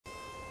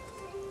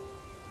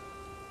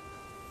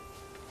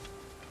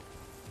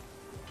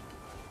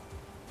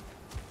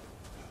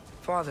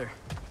Father,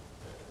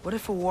 what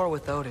if a war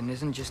with Odin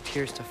isn't just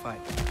Tyr's to fight?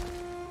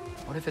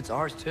 What if it's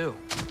ours too?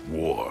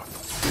 War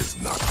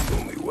is not the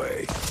only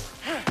way.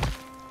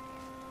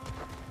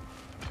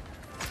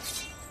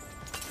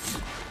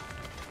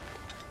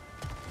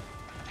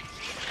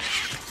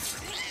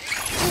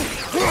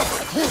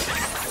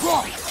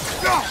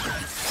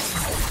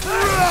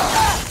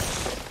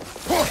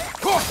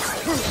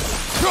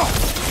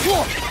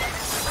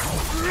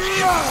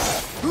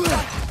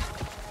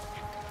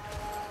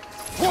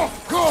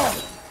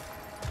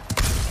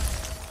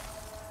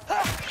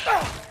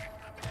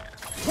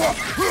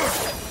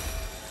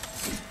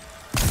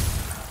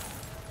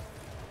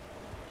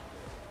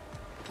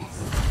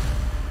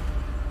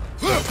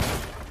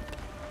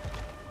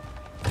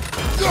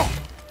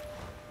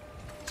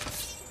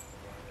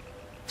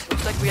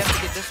 Looks like we have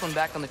to get this one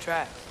back on the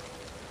track.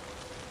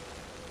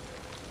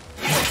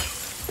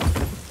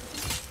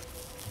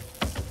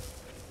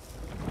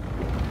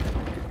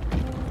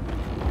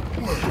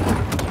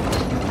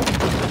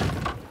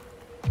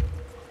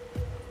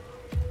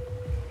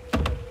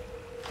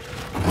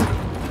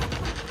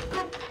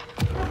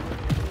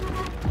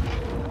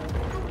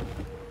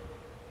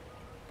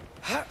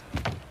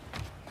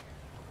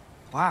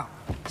 Wow,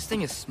 this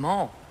thing is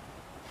small.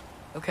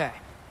 Okay,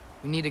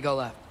 we need to go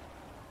left.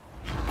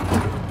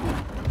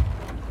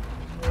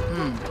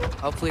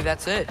 Hopefully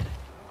that's it.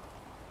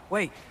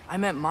 Wait, I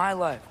meant my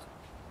left.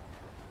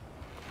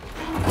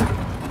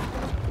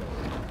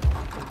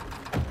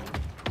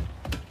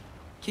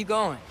 Keep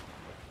going.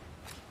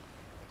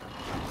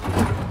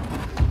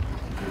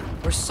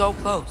 We're so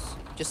close,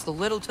 just a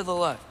little to the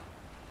left.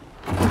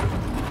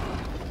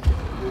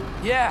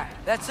 Yeah,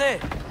 that's it.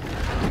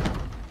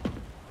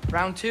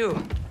 Round 2.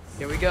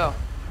 Here we go.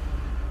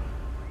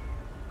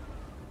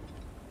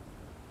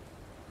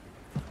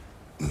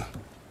 Kraken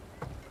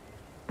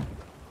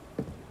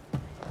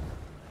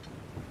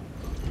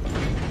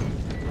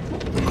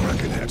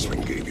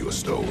hatchling gave you a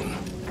stone.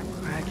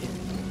 Kraken.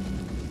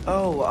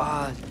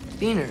 Oh,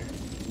 Diener.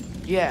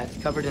 Yeah, it's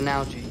covered in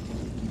algae.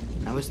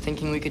 I was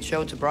thinking we could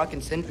show it to Brock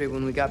and Sindri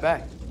when we got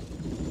back.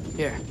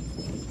 Here.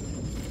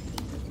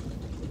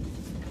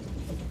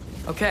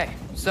 Okay,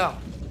 so,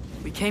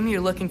 we came here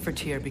looking for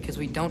Tyr because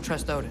we don't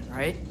trust Odin,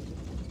 right?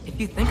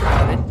 If you think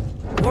about it,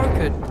 war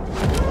could...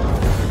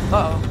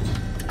 Uh-oh.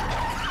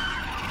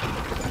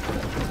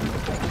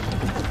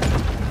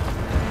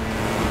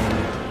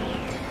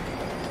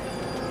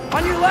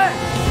 On your left!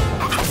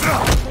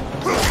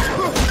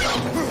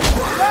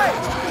 Right!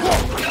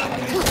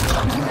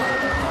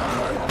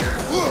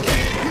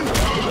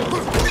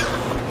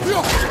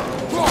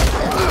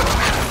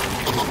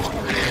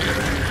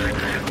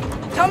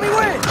 Tell me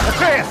when!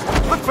 Atreus,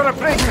 look for a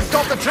break to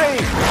stop the train!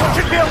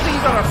 Should be a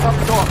lever of some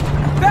sort!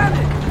 Found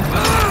it!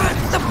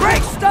 The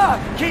brake's stuck!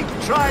 Keep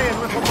trying,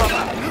 little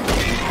brother!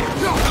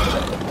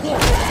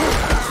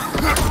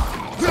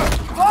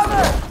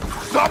 Father!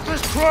 Stop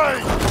this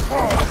train!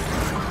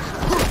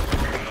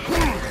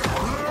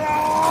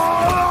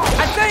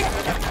 I think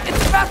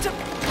it's about to...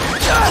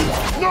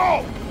 No!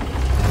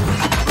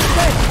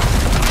 Shit!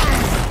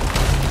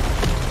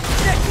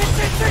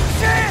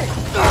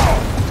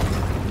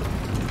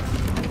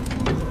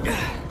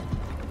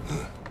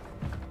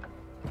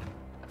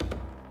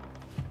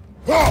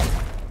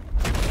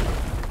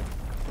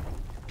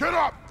 Get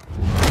up!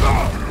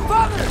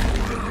 Father!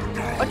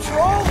 A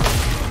troll?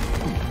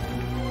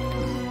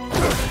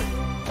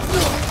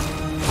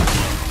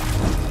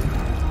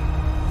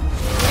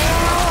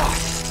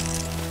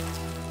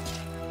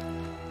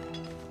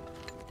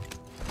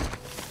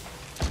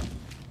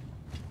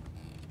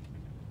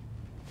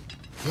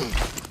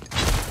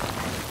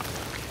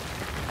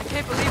 I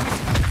can't believe it.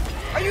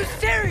 Are you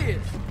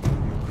serious?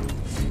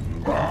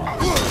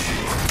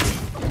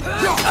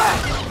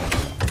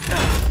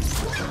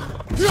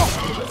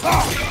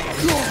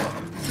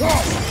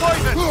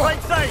 Poison,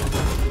 right side!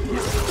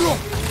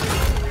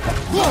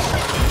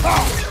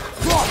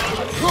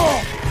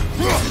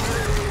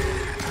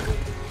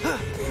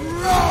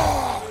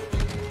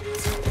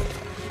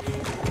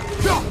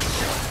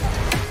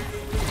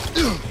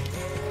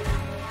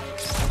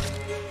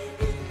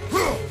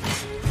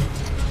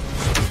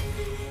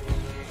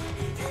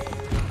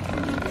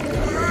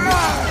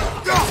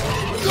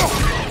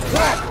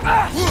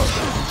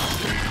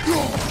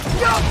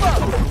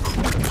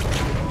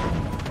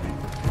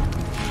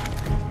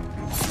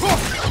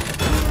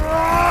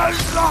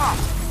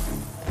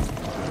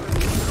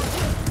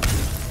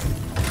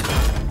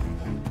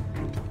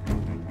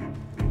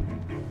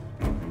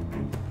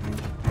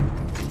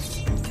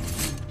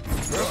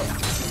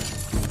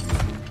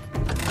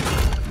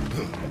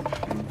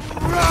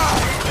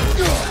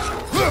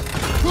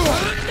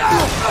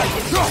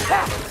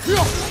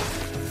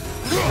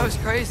 That was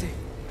crazy.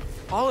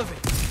 All of it.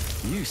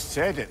 You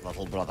said it,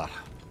 little brother.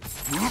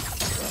 Look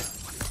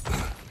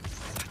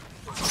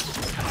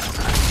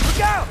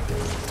out!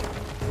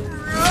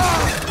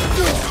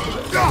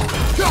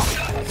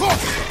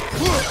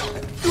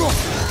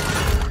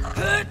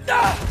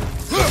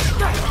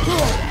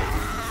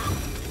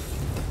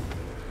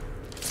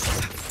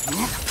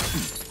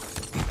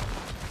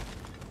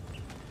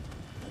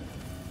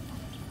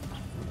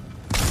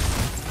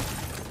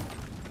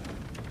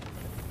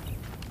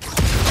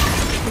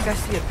 think I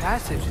see a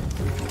passage.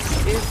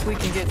 If we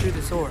can get through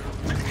this door.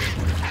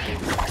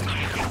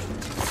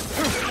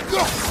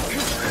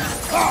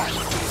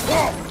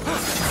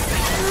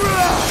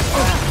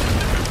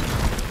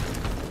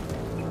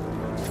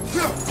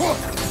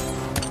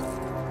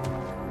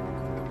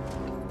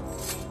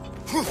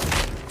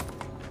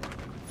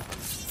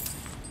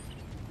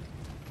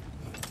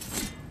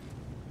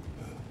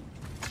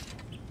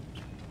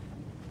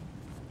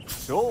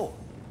 So,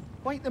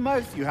 quite the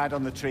mouth you had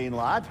on the train,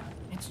 lad.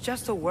 It's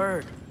just a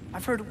word.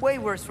 I've heard way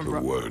worse from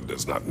The word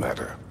does not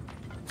matter.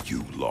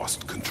 You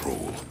lost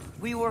control.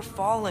 We were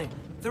falling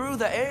through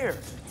the air.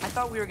 I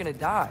thought we were gonna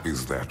die.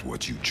 Is that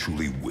what you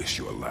truly wish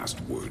your last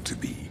word to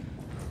be?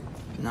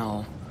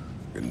 No.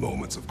 In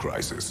moments of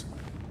crisis,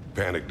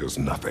 panic does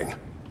nothing.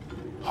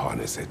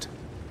 Harness it.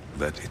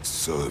 Let it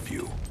serve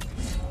you.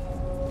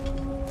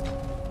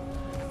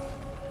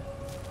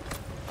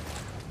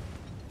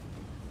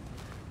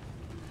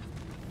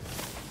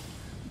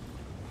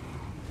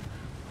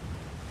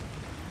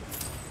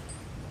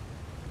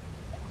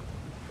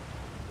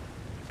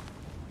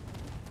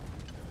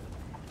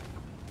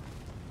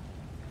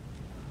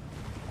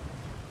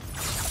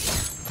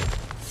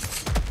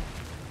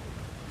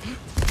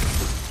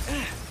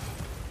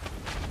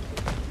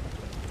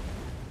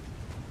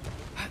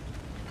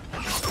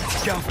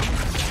 Jump. On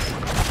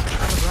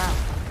the ground.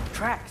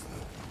 Tracks.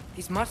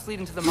 These must lead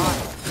into the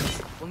mine.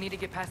 We'll need to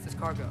get past this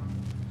cargo.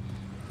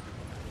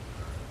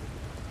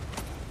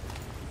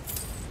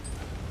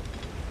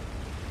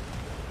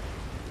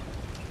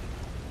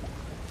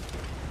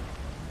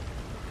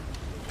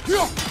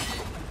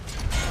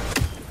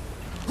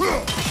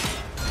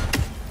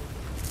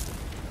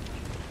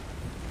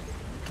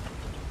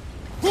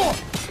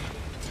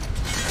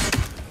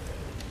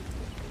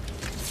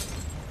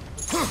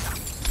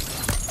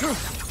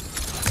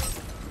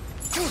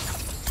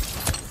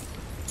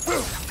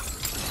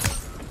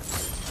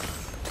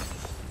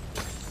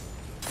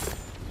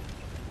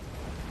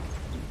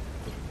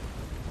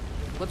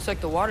 Looks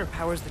like the water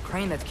powers the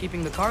crane that's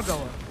keeping the cargo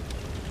up.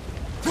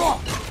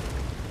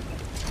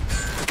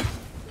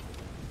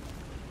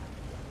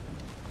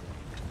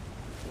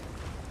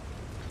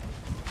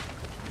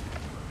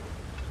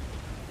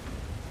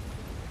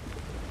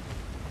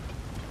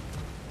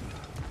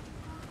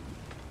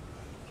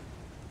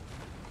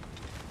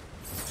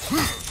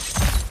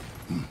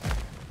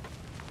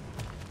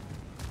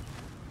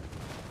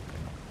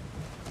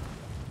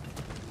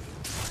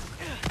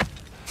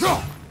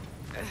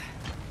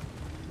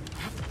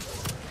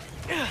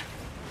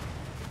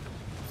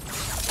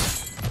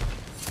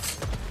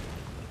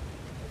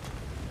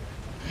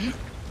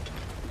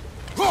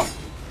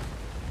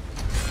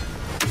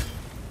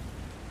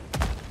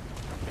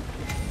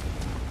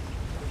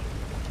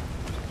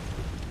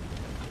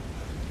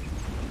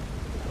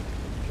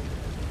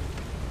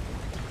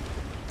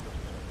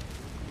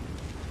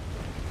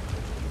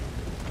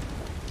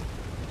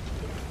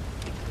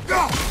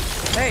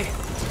 Hey,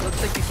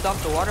 looks like you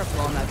stopped the water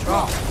flow on that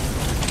trough.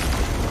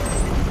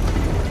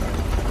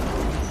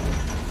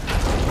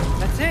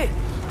 That's it.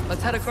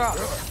 Let's head across.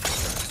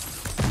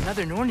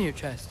 Another Nornir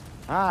chest.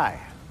 Aye,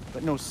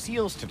 but no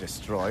seals to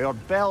destroy or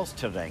bells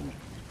to ring.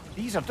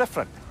 These are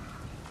different.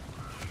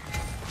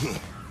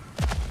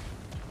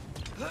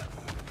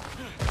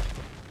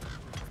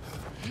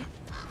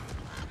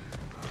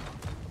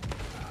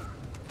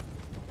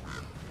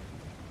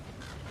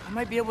 I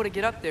might be able to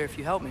get up there if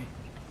you help me.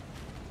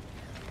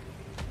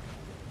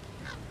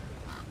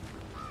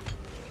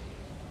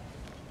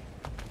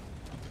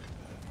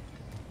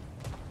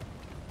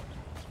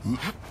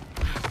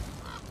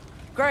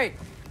 Great.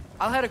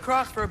 I'll head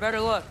across for a better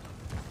look.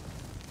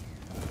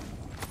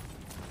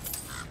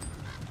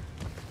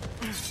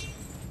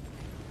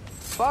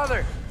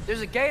 Father,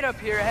 there's a gate up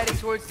here heading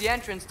towards the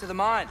entrance to the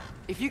mine.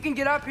 If you can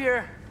get up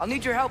here, I'll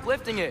need your help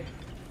lifting it.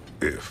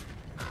 If.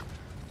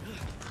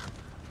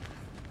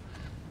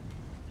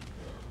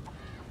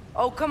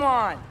 Oh, come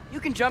on. You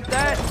can jump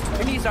that.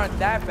 Your knees aren't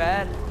that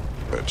bad.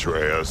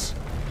 Atreus.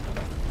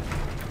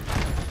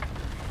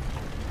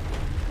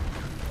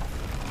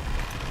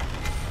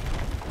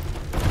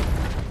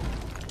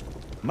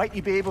 Might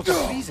you be able to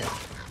freeze it?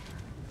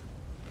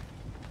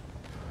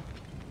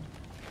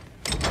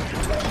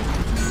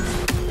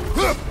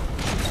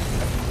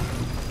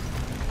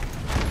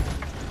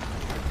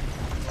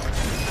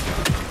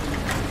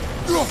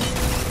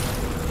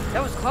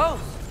 That was close.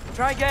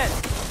 Try again.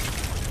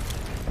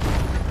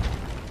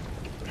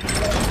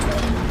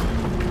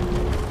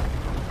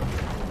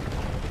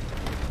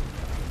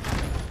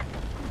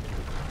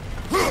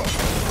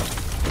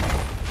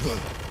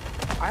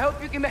 I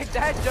hope you can make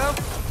that jump.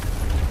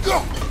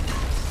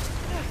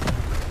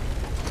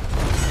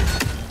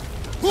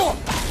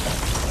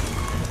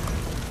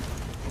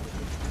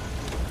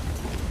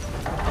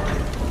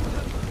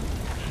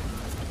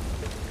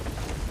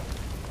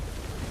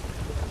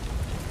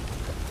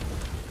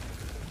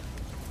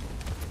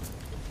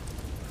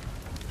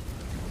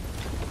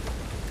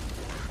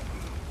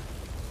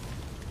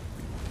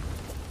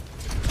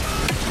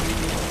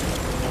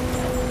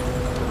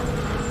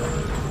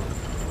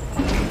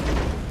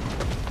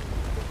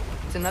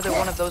 another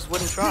one of those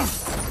wooden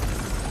troughs.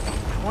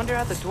 I wonder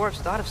how the dwarves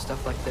thought of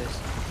stuff like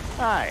this.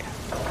 Aye.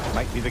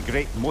 Might be the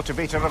great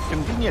motivator of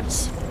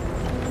convenience.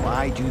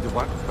 Why do the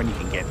work when you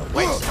can get the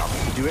wet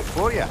stuff to do it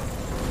for you?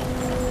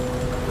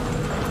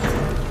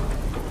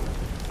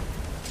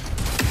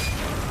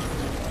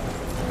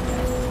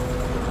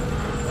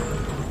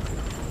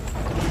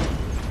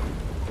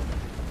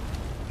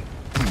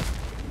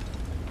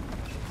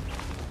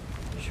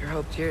 Sure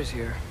hope Tyr's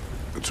here.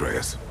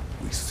 Atreus,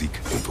 we seek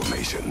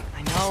information.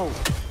 I know.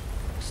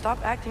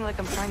 Stop acting like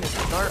I'm trying to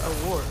start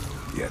a war.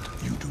 Yet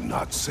you do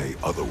not say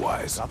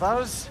otherwise.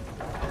 Brothers,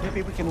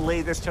 maybe we can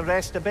lay this to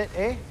rest a bit,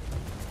 eh?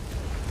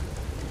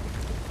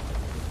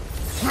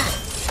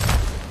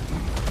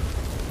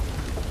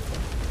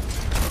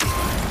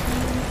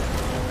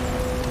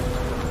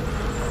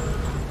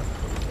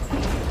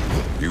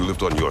 You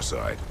lift on your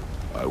side.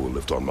 I will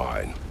lift on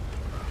mine.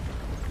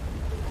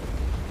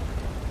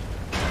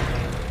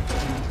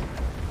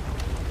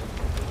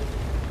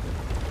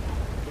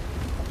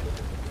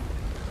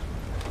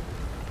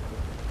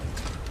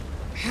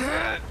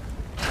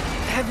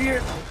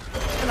 Heavier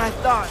than I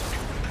thought.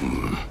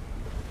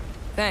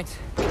 Thanks.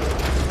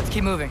 Let's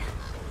keep moving.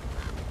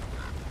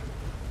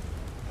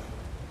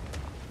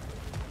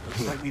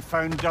 Looks like we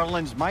found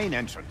Durlin's mine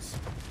entrance.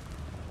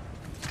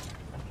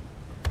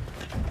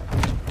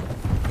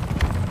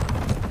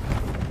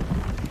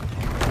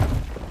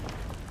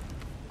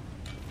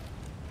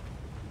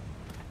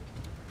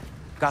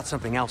 Got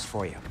something else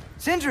for you.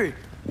 Sindri!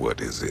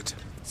 What is it?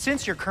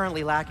 Since you're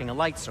currently lacking a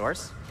light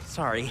source,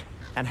 sorry,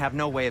 and have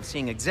no way of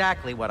seeing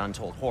exactly what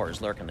untold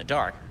horrors lurk in the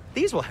dark,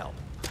 these will help.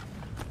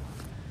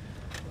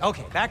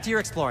 Okay, back to your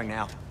exploring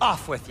now.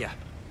 Off with you.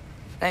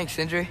 Thanks,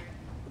 Sindri.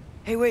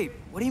 Hey, wait,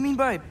 what do you mean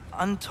by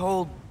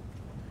untold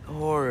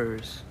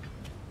horrors?